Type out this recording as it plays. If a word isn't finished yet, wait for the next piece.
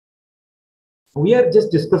We are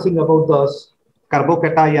just discussing about the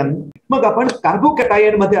carbocation. मग आपण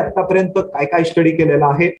carbocation मध्ये आतापर्यंत काय काय स्टडी केलेला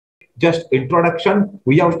आहे? Just introduction.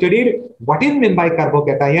 We have studied what is mean by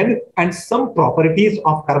carbocation and some properties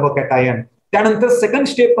of carbocation. त्यानंतर सेकंड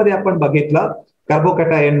स्टेप मध्ये आपण बघितलं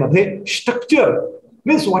कार्बोकॅटायन मध्ये structure,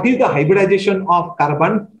 means what is the hybridisation of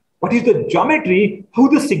carbon, what is the geometry, how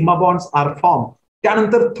the sigma bonds are form.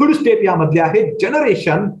 त्यानंतर third step यामध्ये आहे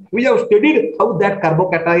generation. We have studied how that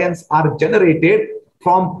कार्बोकॅटायन्स are generated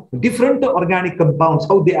from different organic compounds,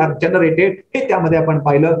 how they are generated हे त्यामध्ये आपण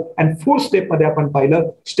पाहिलं. And fourth step मध्ये आपण पाहिलं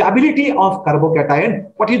stability of carbocation,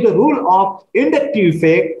 what is the rule of inductive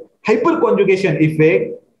effect, hyper conjugation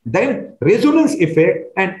effect, then resonance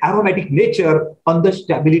effect and aromatic nature on the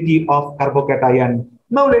stability of carbocation.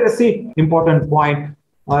 Now let us see important point.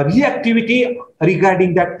 Reactivity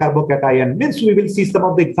regarding that carbocation, means we will see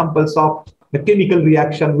some of the examples of the chemical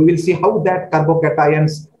reaction. We will see how that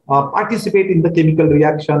carbocations participate in the chemical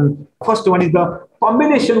reaction. First one is the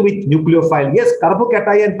combination with nucleophile. Yes,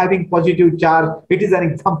 carbocation having positive charge, it is an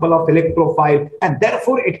example of electrophile, and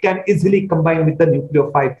therefore it can easily combine with the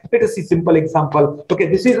nucleophile. Let us see simple example. Okay,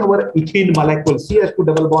 this is our ethene molecule, CH2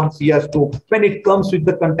 double bond CH2. When it comes with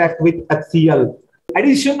the contact with HCl,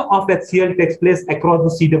 addition of HCl takes place across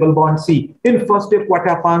the C double bond C. In first step, what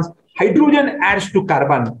happens? Hydrogen adds to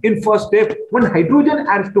carbon. In first step, when hydrogen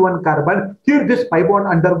adds to one carbon, here this pi bond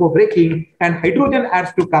undergo breaking and hydrogen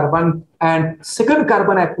adds to carbon, and second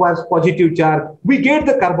carbon acquires positive charge. We get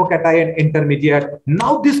the carbocation intermediate.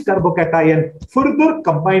 Now this carbocation further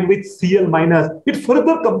combined with Cl minus, it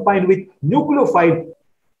further combined with nucleophile.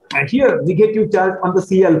 And here negative charge on the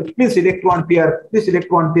Cl means electron pair. This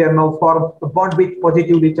electron pair now form a bond with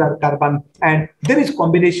positively charged carbon, and there is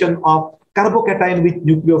combination of carbocation with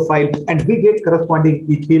nucleophile, and we get corresponding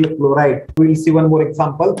ethyl chloride. We will see one more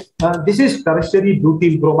example. This is tertiary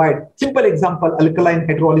butyl bromide. Simple example, alkaline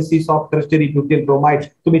hydrolysis of tertiary butyl bromide.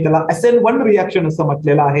 तुम्ही त्याला SN1 reaction असं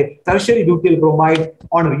म्हटलेलं आहे. Tertiary butyl bromide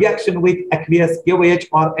on reaction with aqueous KOH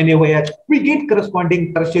or NaOH, we get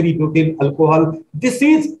corresponding tertiary butyl alcohol. This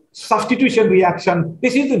is substitution reaction.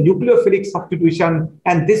 This is the nucleophilic substitution,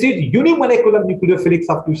 and this is unimolecular nucleophilic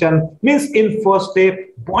substitution. Means in first step,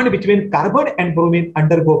 bond between carbon and bromine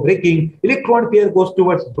undergo breaking. Electron pair goes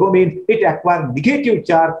towards bromine. It acquires negative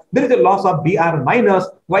charge. There is a loss of Br minus,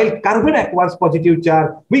 while carbon acquires positive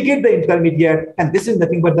charge. We get the intermediate, and this is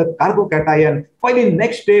nothing but the carbocation. While in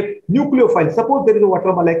next step, nucleophile. Suppose there is a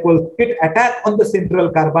water molecule. It attack on the central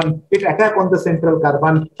carbon. It attack on the central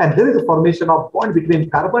carbon, and there is a formation of bond between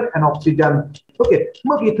carbon and oxygen. Okay,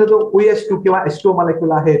 मग इथं जो OH2 किंवा H2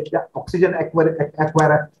 molecule आहे, त्या oxygen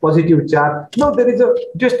acquire positive charge. Now there is a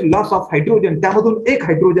just loss of hydrogen. त्यामधून एक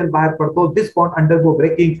hydrogen बाहेर पडतो. This bond undergo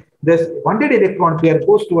breaking. This bonded electron pair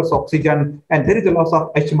goes towards oxygen, and there is a loss of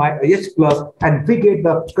H plus, and we get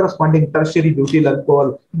the corresponding tertiary butyl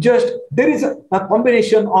alcohol. Just there is a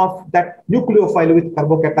combination of that nucleophile with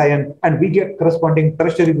carbocation, and we get corresponding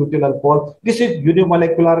tertiary butyl alcohol. This is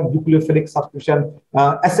unimolecular nucleophilic substitution,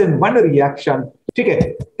 SN1 reaction. ठीक आहे.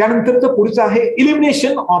 त्यानंतरचं पुढचं आहे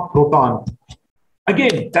elimination of proton.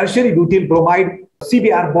 Again, tertiary butyl bromide,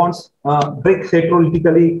 CBr bonds break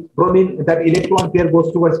heterolytically. Bromine, that electron pair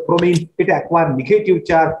goes towards bromine. It acquires negative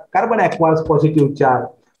charge. Carbon acquires positive charge.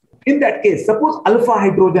 In that case, suppose alpha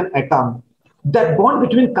hydrogen atom, that bond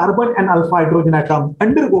between carbon and alpha hydrogen atom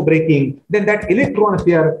undergo breaking, then that electron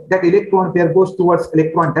pair goes towards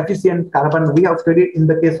electron deficient carbon. We have studied in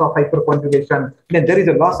the case of hyperconjugation. Then there is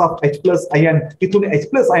a loss of H plus ion. इथून H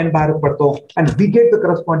plus ion बाहेर पडतो, and we get the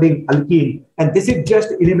corresponding alkene. And this is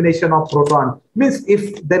just elimination of proton. Means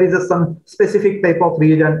if there is some specific type of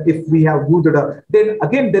reagent, if we have used, then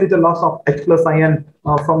again there is a loss of H plus ion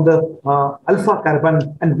from the alpha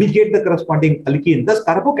carbon, and we get the corresponding alkene. Thus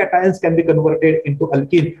carbocations can be converted into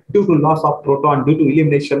alkene due to loss of proton, due to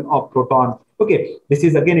elimination of proton. Okay, this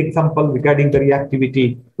is again example regarding the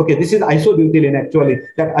reactivity. Okay, this is isobutylene actually.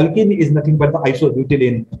 That alkene is nothing but the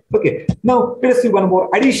isobutylene. Okay, now let us see one more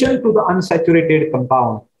addition to the unsaturated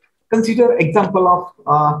compound. Consider example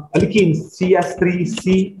of alkene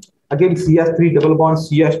CH3C, again CH3 double bond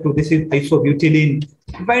CH2. This is isobutylene.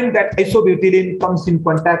 When that isobutylene comes in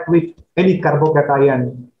contact with any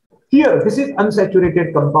carbocation, here this is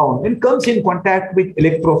unsaturated compound and comes in contact with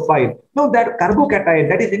electrophile. Now that carbocation,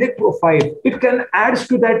 that is electrophile, it can add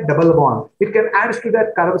to that double bond. It can add to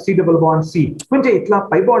that C double bond C. म्हणजे इथला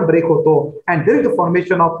pi bond break होतो, and there is a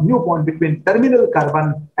formation of new bond between terminal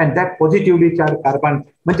carbon and that positively charged carbon.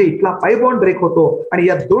 म्हणजे इथला pi bond break होतो, आणि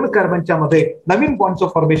या दोन कार्बनच्या मध्ये नवीन बॉन्डचं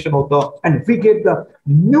फॉर्मेशन होतं, and we get the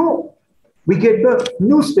new we get the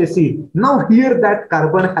new species. Now here that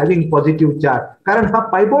carbon having positive charge. कारण हा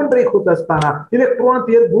pi bond break होत असताना electron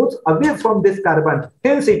pair goes away from this carbon.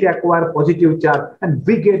 Hence it acquires positive charge and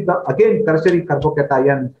we get the again tertiary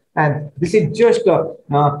carbocation. And this is just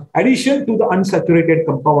addition to the unsaturated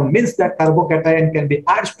compound, means that carbocation can be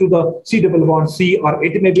added to the C double bond C, or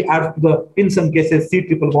it may be added to the, in some cases, C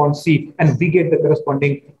triple bond C, and we get the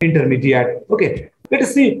corresponding intermediate. Okay, let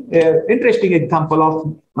us see interesting example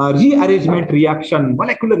of rearrangement reaction,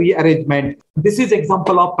 molecular rearrangement. This is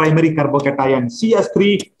example of primary carbocation,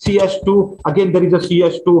 CH3, CH2, again there is a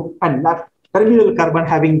CH2 and left terminal carbon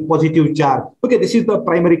having positive charge. Okay, this is the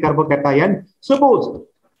primary carbocation. Suppose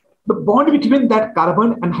the bond between that carbon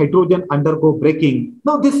and hydrogen undergo breaking.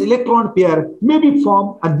 Now this electron pair may be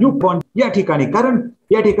form a new bond या ठिकाणी, कारण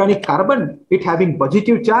या ठिकाणी carbon it having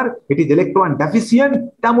positive charge, it is electron deficient,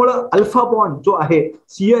 त्यामुळे alpha bond जो आहे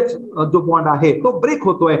CH जो bond आहे तो ब्रेक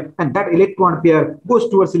होतोय and that electron pair goes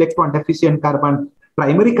towards electron deficient carbon.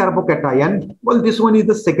 Primary carbocation, well, this one is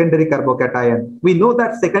the secondary carbocation. We know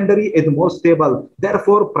that secondary is more stable.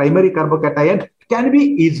 Therefore, primary carbocation can be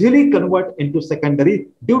easily converted into secondary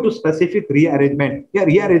due to specific rearrangement. या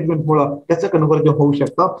rearrangement मुळे त्याचं conversion होऊ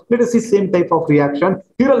शकतं. Let us see same type of reaction.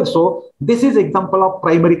 Here also, this is example of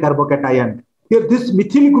primary carbocation. Here, this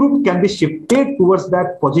methyl group can be shifted towards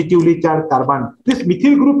that positively charged carbon. This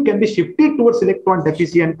methyl group can be shifted towards electron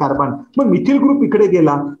deficient carbon. Mug methyl group इकडे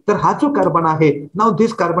गेला तर हा जो carbon आहे, now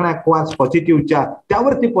this carbon acquires positive charge.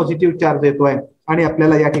 त्यावरती positive charge येतोय आणि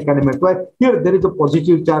आपल्याला या ठिकाणी मिळतोय. Here there is a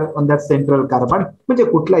positive charge on that central carbon. म्हणजे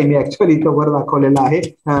कुठलाही, मी ऍक्च्युअली इथं वर दाखवलेला आहे,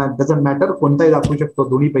 डझंट मॅटर, कोणताही दाखवू शकतो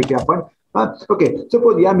दोन्हीपैकी आपण. Okay,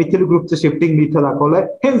 suppose या methyl groupचं shifting मी इथं दाखवलंय.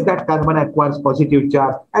 Hence that carbon acquires positive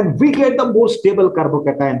charge and we get the more stable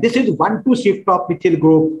carbocation. This is 1,2 shift of methyl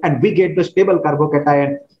group and we get the stable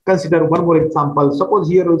carbocation. Consider one more example. Suppose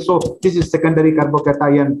here also this is secondary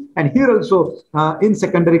carbocation and here also in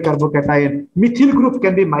secondary carbocation methyl group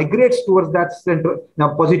can be migrates towards that center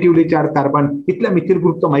positively charged carbon. इथल्या methyl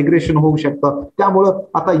group चं migration होऊ शकतं. त्यामुळे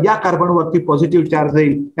आता या carbon वरती positive charge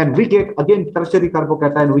येईल and we get again tertiary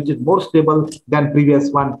carbocation which is more stable than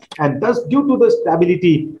previous one, and thus due to the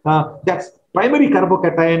stability that's primary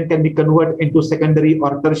carbocation can be converted into secondary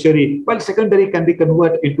or tertiary, while secondary can be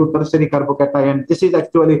converted into tertiary carbocation. This is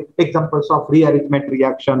actually examples of rearrangement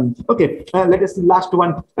reaction. Okay, let us see last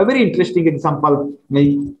one, a very interesting example.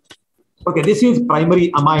 Okay, this is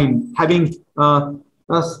primary amine having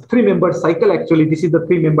three-membered cycle. Actually, this is the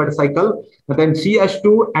three-membered cycle. Then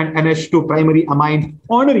CH2 and NH2 primary amine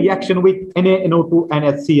on a reaction with NaNO2 and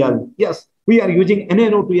HCl. Yes, we are using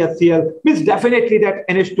NaNO2 HCl, means definitely that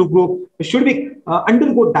NH2 group should be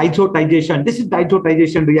undergo diazotization. This is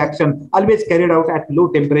diazotization reaction always carried out at low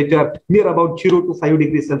temperature, near about 0 to 5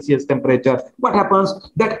 degrees Celsius temperature. What happens?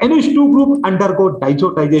 That NH2 group undergo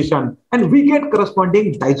diazotization and we get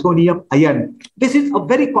corresponding diazonium ion. This is a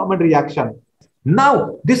very common reaction.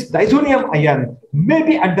 Now, this diazonium ion may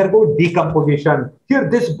be undergo decomposition. Here,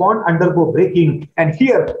 this bond undergo breaking, and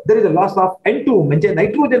here there is a loss of N2, म्हणजे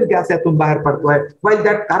nitrogen gas यातून बाहेर पडतोय. While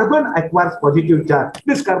that carbon acquires positive charge,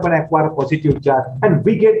 this carbon acquires positive charge, and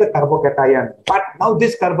we get the carbocation. But now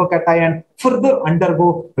this carbocation further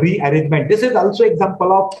undergo rearrangement. This is also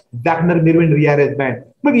example of Wagner-Mirwin rearrangement.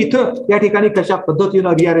 मग इथं या ठिकाणी कशा पद्धतीनं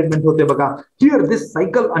rearrangement होते बघा. Here this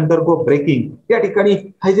cycle undergo breaking. या ठिकाणी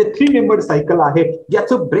हे जे 3 membered cycle आहे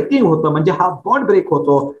याचं ब्रेकिंग होतं, म्हणजे हा बॉन्ड ब्रेक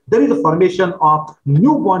होतो. There is a formation of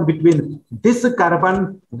new bond between this carbon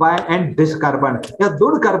Y and this carbon. या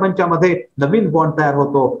दोन कार्बनच्या मध्ये नवीन बॉन्ड तयार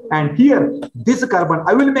होतो. And here this carbon,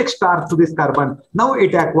 I will make star to this carbon. Now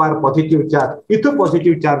it acquire positive charge. इथं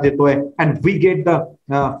positive charge येतोय and we get the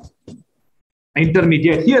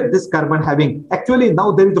intermediate. Here this carbon having, actually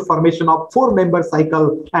now there is a formation of 4-member cycle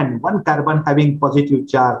and one carbon having positive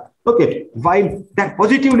charge. Okay, while that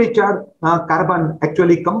positively charged carbon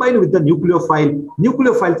actually combined with the nucleophile,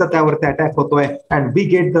 nucleophileचा त्यावरती attack होतोय and we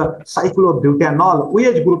get the cyclobutanol,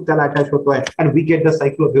 OH group त्याला attach होतोय and we get the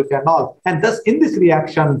cyclobutanol, and thus in this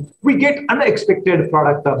reaction we get unexpected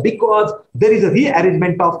product because there is a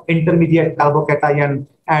rearrangement of intermediate carbocation.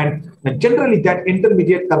 And generally that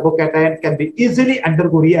intermediate carbocation can be easily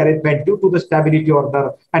undergo rearrangement due to the stability order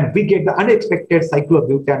and we get the unexpected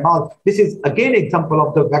cyclobutanol. This is again example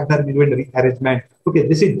of the Wagner-Mirwin rearrangement. Okay,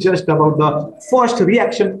 this is just about the first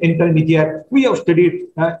reaction intermediate. We have studied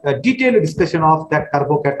a detailed discussion of that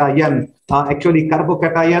carbocation. Actually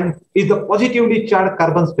carbocation is the positively charged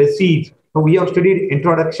carbon species. We have studied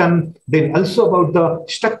introduction, then also about the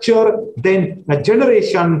structure, then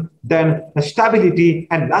generation, then stability,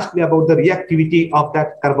 and lastly about the reactivity of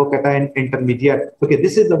that carbocation intermediate. Okay,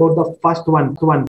 this is about the first one.